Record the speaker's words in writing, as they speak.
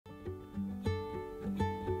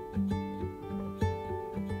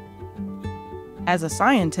As a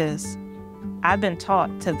scientist, I've been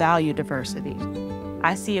taught to value diversity.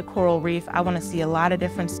 I see a coral reef, I want to see a lot of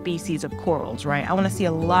different species of corals, right? I want to see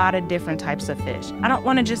a lot of different types of fish. I don't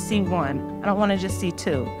want to just see one. I don't want to just see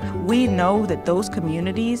two. We know that those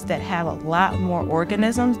communities that have a lot more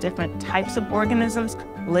organisms, different types of organisms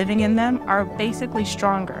living in them, are basically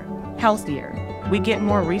stronger, healthier. We get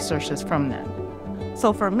more resources from them.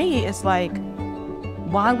 So for me, it's like,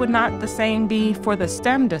 why would not the same be for the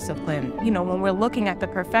STEM discipline? You know, when we're looking at the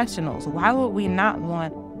professionals, why would we not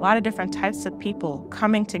want a lot of different types of people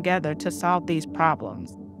coming together to solve these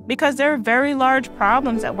problems? Because they're very large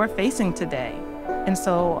problems that we're facing today. And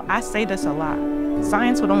so I say this a lot.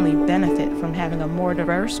 Science would only benefit from having a more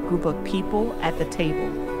diverse group of people at the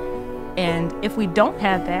table. And if we don't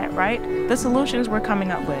have that, right, the solutions we're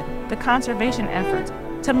coming up with, the conservation efforts,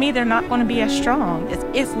 to me, they're not going to be as strong as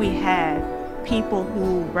if we had people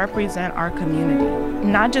who represent our community,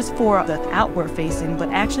 not just for the outward facing, but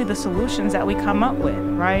actually the solutions that we come up with,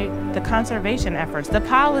 right? The conservation efforts, the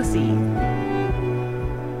policy.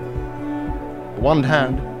 One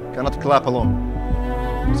hand cannot clap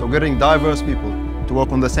alone. So getting diverse people to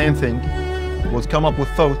work on the same thing would come up with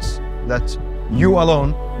thoughts that you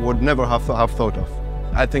alone would never have thought of.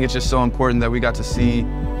 I think it's just so important that we got to see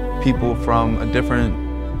people from a different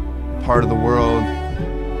part of the world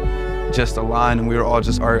just align, and we were all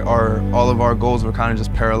just, all of our goals were kind of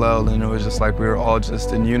just parallel, and it was just like we were all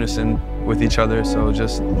just in unison with each other. So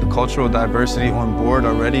just the cultural diversity on board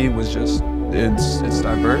already was just, it's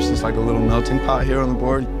diverse. It's like a little melting pot here on the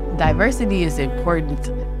board. Diversity is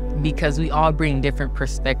important because we all bring different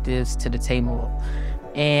perspectives to the table.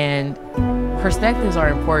 And perspectives are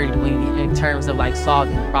important in terms of like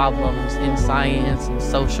solving problems in science and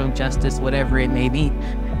social justice, whatever it may be.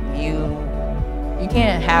 You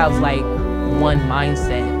can't have like one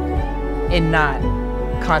mindset and not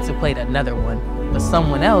contemplate another one, but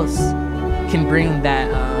someone else can bring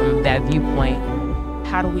that viewpoint.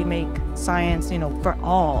 How do we make science, for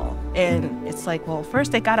all? And it's like, well,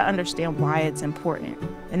 first they got to understand why it's important,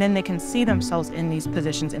 and then they can see themselves in these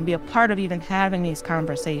positions and be a part of even having these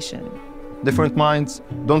conversations. Different minds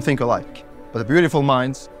don't think alike, but beautiful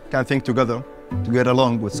minds can think together to get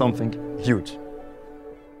along with something huge.